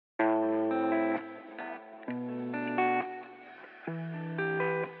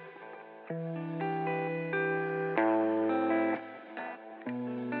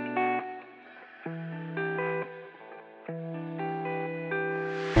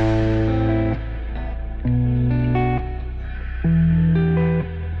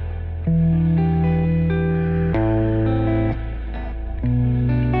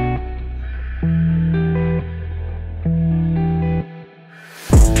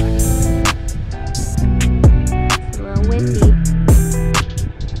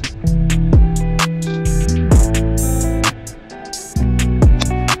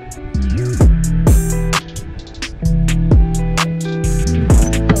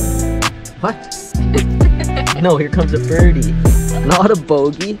What? No, here comes a birdie. Not a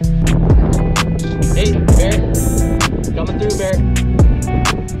bogey. Hey, bear. Coming through, bear.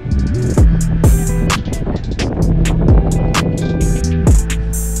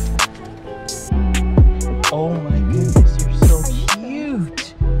 Oh my goodness, you're so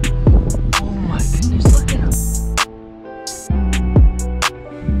cute. Oh my goodness, look at him.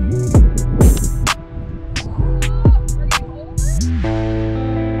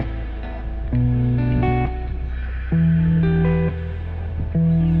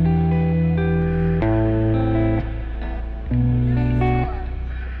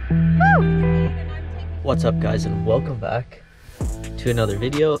 What's up guys, and welcome back to another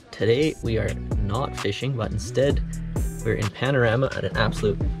video. Today we are not fishing, but instead we're in Panorama at an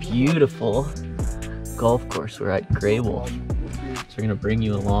absolute beautiful golf course. We're at GREYWOLF. So we're gonna bring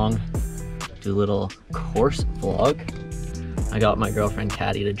you along, do a little course vlog. I got my girlfriend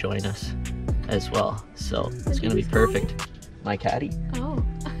Caddy to join us as well, so it's gonna be perfect. My Caddy? Oh.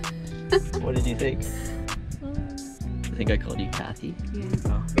 What did you think? I think I called you Kathy. Yeah.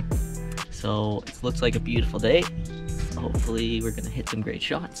 Oh. So it looks like a beautiful day. Hopefully we're gonna hit some great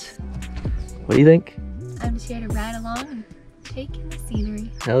shots. What do you think? I'm just here to ride along and take in the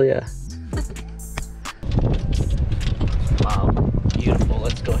scenery. Hell yeah. Wow, beautiful.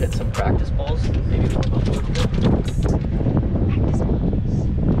 Let's go hit some practice balls. Maybe warm up a little bit. Practice balls.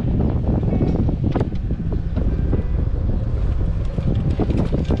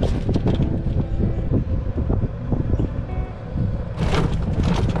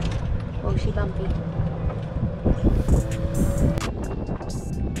 Oh, she bumpy.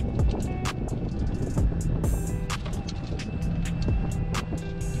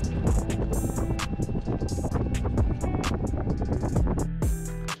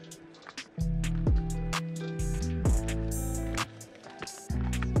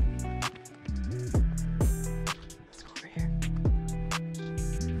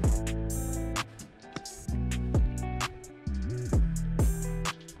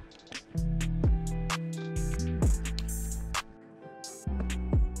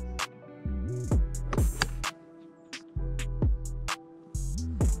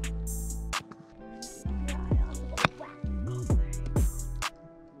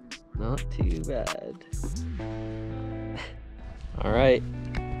 Not too bad. All right,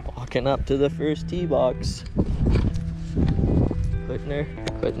 walking up to the first tee box. Putting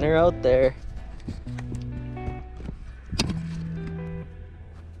her out there.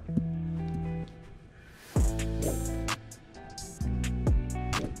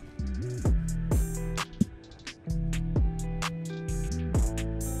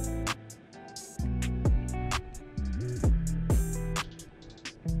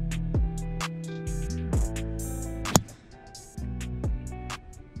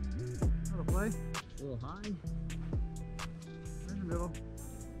 A little high. In the middle.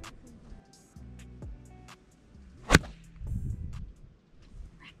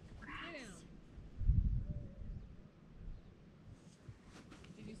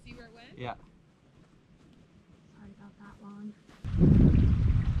 Did you see where it went? Yeah. Sorry about that one.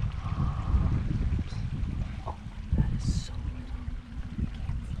 Oh, that is so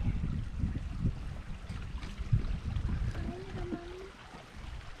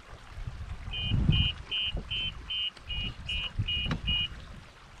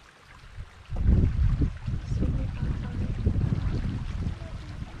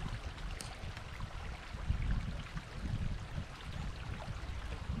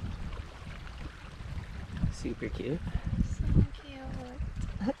super cute. So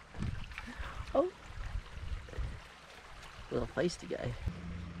cute. Oh, little feisty guy.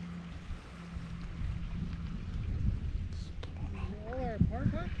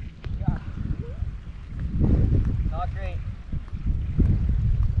 Yeah. Not great.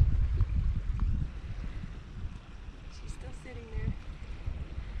 She's still sitting there.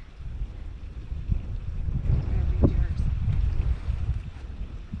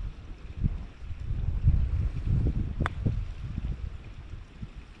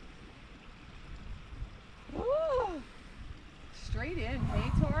 Straight in,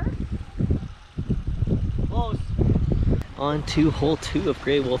 hey Tor? Close. On to hole 2 of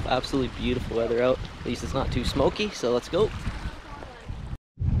GREYWOLF. Absolutely beautiful weather out. At least it's not too smoky, so let's go.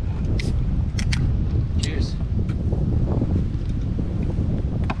 Cheers.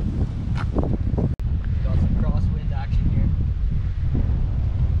 Got some crosswind action here.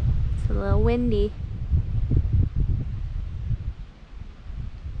 It's a little windy.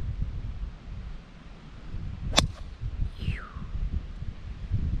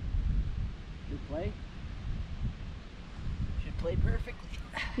 Good play. Should play perfectly.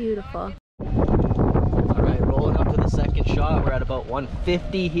 Beautiful. second shot. We're at about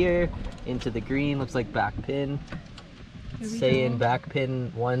 150 here into the green. Looks like back pin. Saying back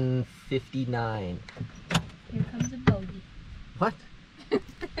pin 159. Here comes a bogey. What?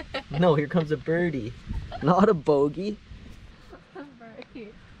 No, here comes a birdie. Not a bogey. Birdie.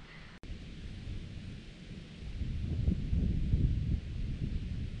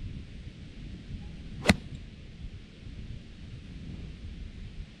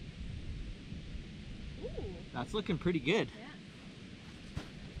 That's looking pretty good.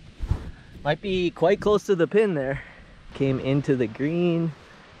 Yeah. Might be quite close to the pin there. Came into the green.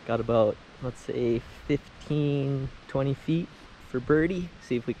 Got about, let's say, 15, 20 feet for birdie.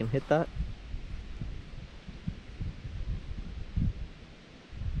 See if we can hit that.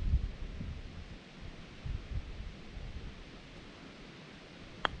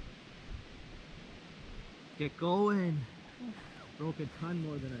 Get going. Broke a ton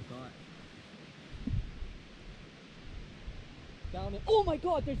more than I thought. Down it. Oh my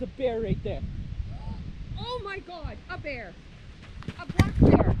god, there's a bear right there. Oh my god, a bear. A black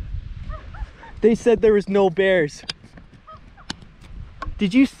bear. They said there was no bears.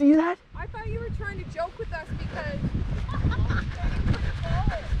 Did you see that? I thought you were trying to joke with us because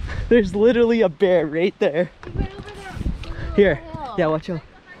There's literally a bear right there. He went over there. Here. Yeah, watch out.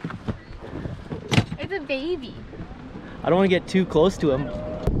 It's a baby. I don't want to get too close to him.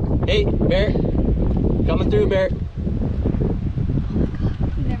 Hey, bear. Coming through, bear. I've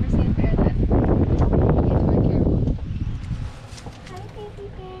never seen a bear that. Be careful. Hi, baby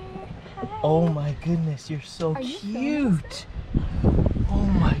bear. Hi. Oh my goodness, you're so Are you cute. Oh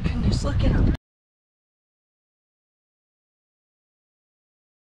my goodness, look at him.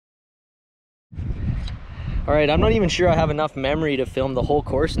 Alright, I'm not even sure I have enough memory to film the whole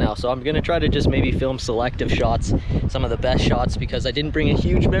course now, so I'm gonna try to just maybe film selective shots, some of the best shots, because I didn't bring a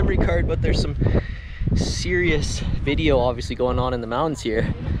huge memory card, but there's some serious video obviously going on in the mountains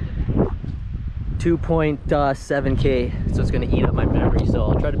here. 2.7K, so it's gonna eat up my memory, so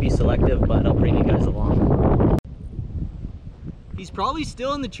I'll try to be selective, but I'll bring you guys along. He's probably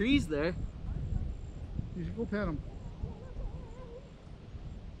still in the trees there. You should go pet him.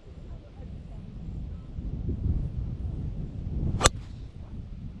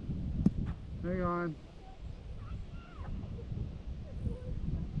 Hang on.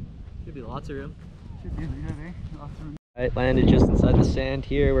 Should be lots of room. Should be good, eh? Lots of room. Alright, landed just inside the sand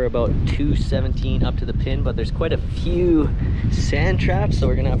here. We're about 217 up to the pin, but there's quite a few sand traps, so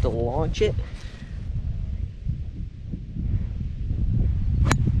we're gonna have to launch it.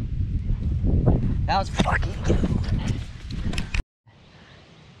 That was fucking good.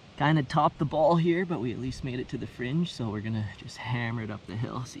 Kind of topped the ball here, but we at least made it to the fringe, so we're gonna just hammer it up the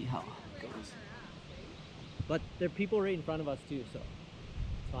hill, see how it goes. But there are people right in front of us too, so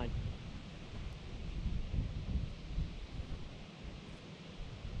it's fine.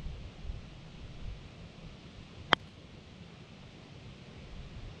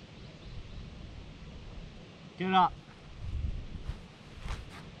 Get up.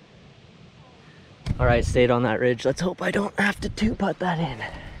 All right, stayed on that ridge. Let's hope I don't have to two-putt that in.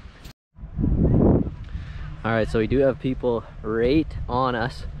 All right, so we do have people right on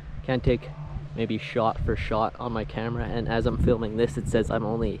us. Can't take maybe shot for shot on my camera, and as I'm filming this, it says I'm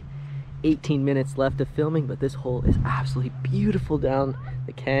only 18 minutes left of filming, but this hole is absolutely beautiful down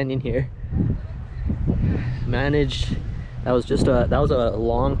the canyon here. Managed, that was a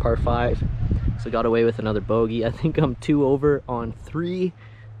long par 5, so got away with another bogey. I think I'm 2 over on 3.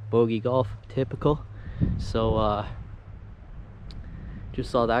 Bogey golf, typical. So just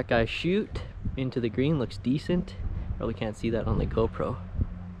saw that guy shoot into the green. Looks decent. Probably can't see that on the GoPro.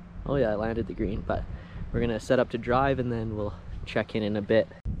 Oh yeah, I landed the green, but we're gonna set up to drive and then we'll check in a bit.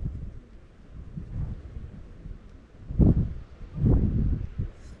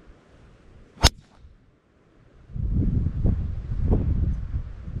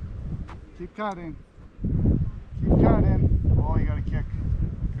 Keep cutting. Keep cutting. Oh, you got a kick.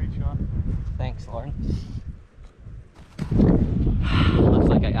 Great shot. Thanks, Lauren. Looks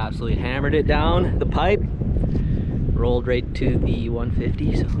like I absolutely hammered it down the pipe. Rolled right to the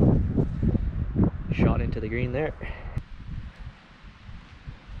 150, so shot into the green there.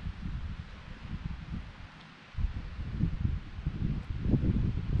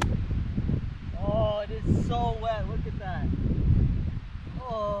 Oh, it is so wet. Look at that.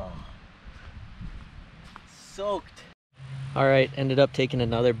 Oh, soaked. All right, ended up taking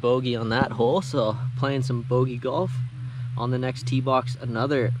another bogey on that hole, so playing some bogey golf. On the next tee box,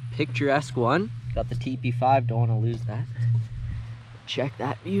 another picturesque one. Got the TP5, don't want to lose that. Check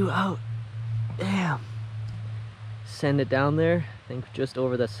that view out. Damn. Send it down there, I think just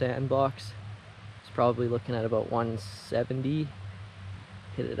over the sandbox. It's probably looking at about 170.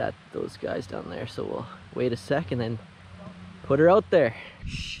 Hit it at those guys down there, so we'll wait a sec and then put her out there.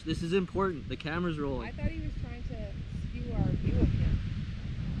 Shh, this is important. The camera's rolling. I thought he was trying to skew our view of him.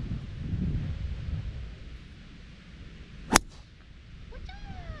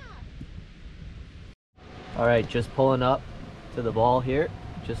 All right, just pulling up to the ball here,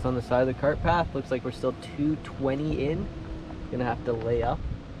 just on the side of the cart path. Looks like we're still 220 in. Gonna have to lay up,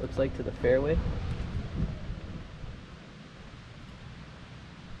 looks like, to the fairway.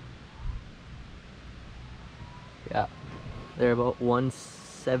 Yeah, they're about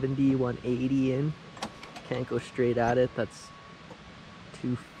 170, 180 in. Can't go straight at it. That's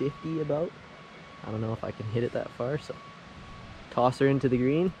 250 about. I don't know if I can hit it that far, so toss her into the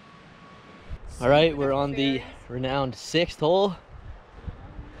green. All right, we're on the renowned 6th hole.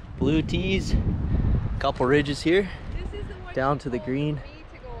 Blue tees, couple ridges here, This is the one down you to the told green. me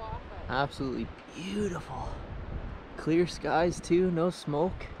to go off of. Absolutely beautiful. Clear skies too, no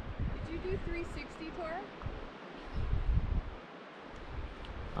smoke. Did you do 360 tour?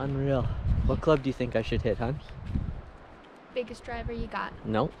 Unreal. What club do you think I should hit, hon? Biggest driver you got?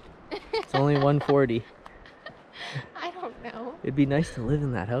 Nope. It's only 140. I don't know. It'd be nice to live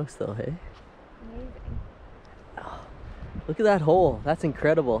in that house though, hey? Amazing. Oh, look at that hole. That's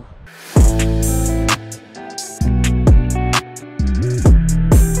incredible.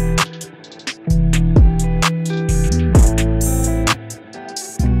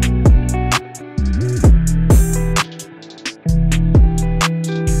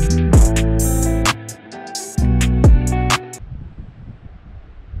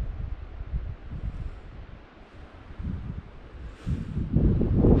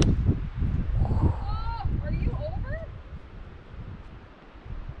 Are you over?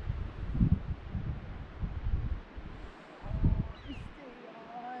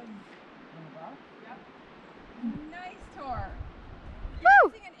 Nice tour. You're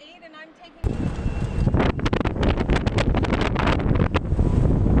using an 8 and I'm taking...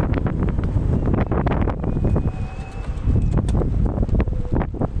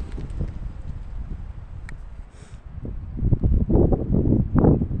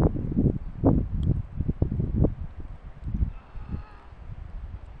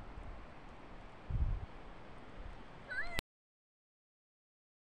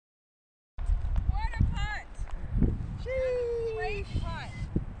 What a putt! Great putt.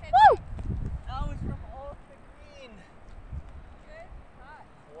 Woo! That was from off the green. Good putt.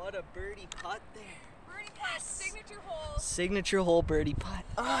 What a birdie putt there. Birdie putt, signature hole. Signature hole birdie putt.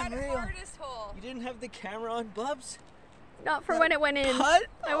 Not Unreal. hardest hole. You didn't have the camera on, Bubs? Not for when it went in. Putt?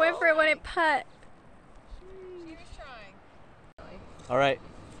 I went for it when it putt. She was trying. All right,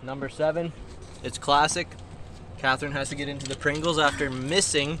 number 7. It's classic. Catherine has to get into the Pringles after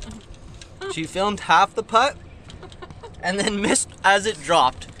missing. She filmed half the putt and then missed as it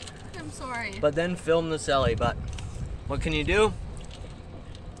dropped, I'm sorry. but then filmed the celly. But what can you do?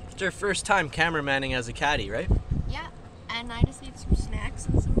 It's her first time cameramanning as a caddy, right? Yeah, and I just need some snacks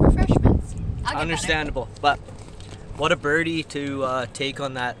and some refreshments. I'll get Understandable. But what a birdie to take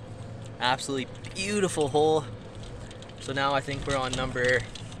on that absolutely beautiful hole. So now I think we're on number better.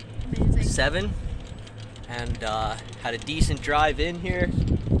 Amazing. 7 and had a decent drive in here.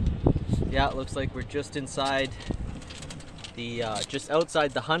 Yeah, it looks like we're just inside the just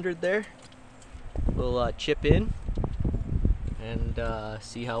outside the 100 there. We'll chip in and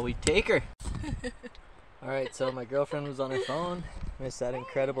see how we take her. All right, so my girlfriend was on her phone, missed that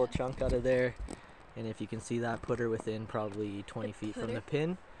incredible chunk out of there, and if you can see that, put her within probably 20 feet from the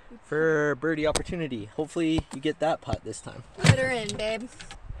pin for birdie opportunity. Hopefully you get that putt this time. Put her in, babe.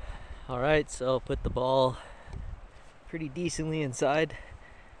 All right, so put the ball pretty decently inside.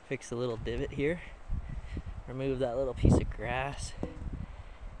 Fix a little divot here. Remove that little piece of grass.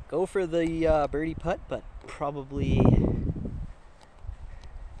 Go for the birdie putt, but probably,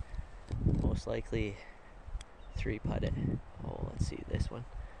 most likely, 3 putt it. Oh, let's see this one.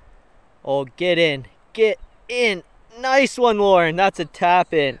 Oh, get in. Get in. Nice one, Lauren. That's a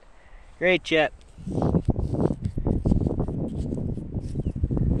tap in. Great chip.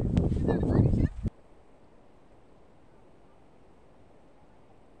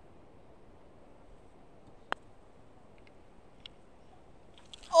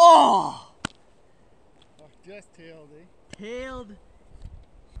 Oh! Oh, just tailed, eh? Tailed.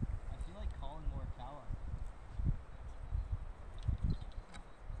 I feel like calling more cow.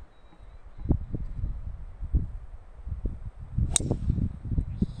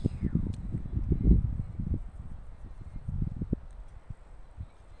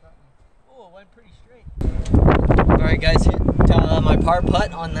 Oh, it went pretty straight. Alright guys, hit my par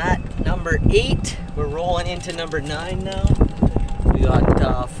putt on that number 8. We're rolling into number 9 now. We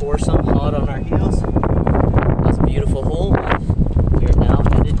got foursome hot on our heels. That's a beautiful hole. We are now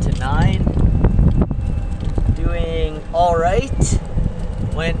headed to 9. Doing alright.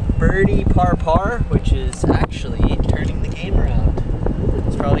 Went birdie par par, which is actually turning the game around.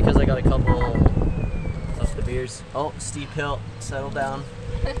 It's probably because I got a couple of the beers. Oh, steep hill, settle down.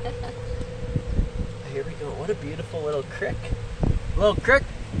 Here we go. What a beautiful little creek. Little creek.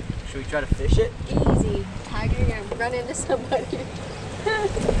 Should we try to fish it? Easy. Tiger, you're gonna run into somebody.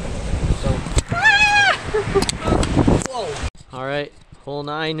 Whoa. Alright, hole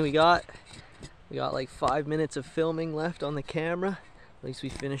 9 we got. We got like 5 minutes of filming left on the camera. At least we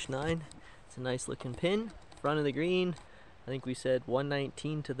finished 9. It's a nice looking pin. Front of the green. I think we said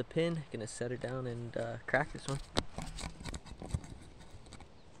 119 to the pin. Gonna set her down and crack this one.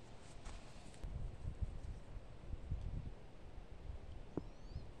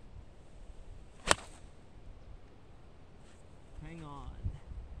 Hang on.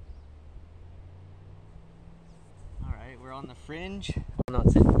 Alright, we're on the fringe. I'm not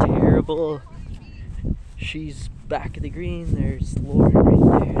saying terrible. She's back of the green. There's Lauren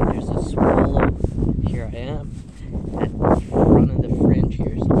right there. There's a swallow. Here I am at the front of the fringe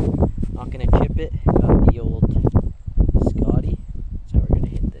here. So I'm not gonna chip it. Got the old Scotty. So we're gonna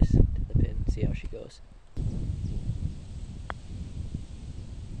hit this to the pin. See how she goes.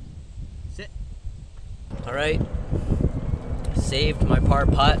 Sit. All right. Saved my par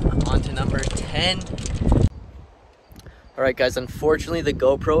putt onto number 10. Alright guys, unfortunately the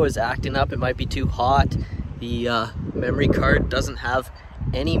GoPro is acting up. It might be too hot. The memory card doesn't have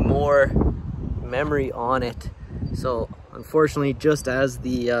any more memory on it. So unfortunately, just as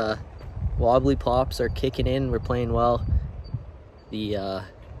the wobbly plops are kicking in, we're playing well, the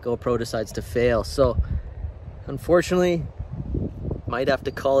GoPro decides to fail. So unfortunately, might have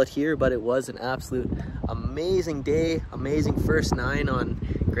to call it here, but it was an absolute amazing day. Amazing first 9 on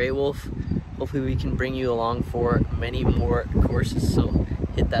GREYWOLF. Hopefully we can bring you along for many more courses. So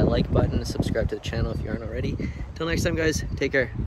hit that like button and subscribe to the channel if you aren't already. Till next time guys, take care.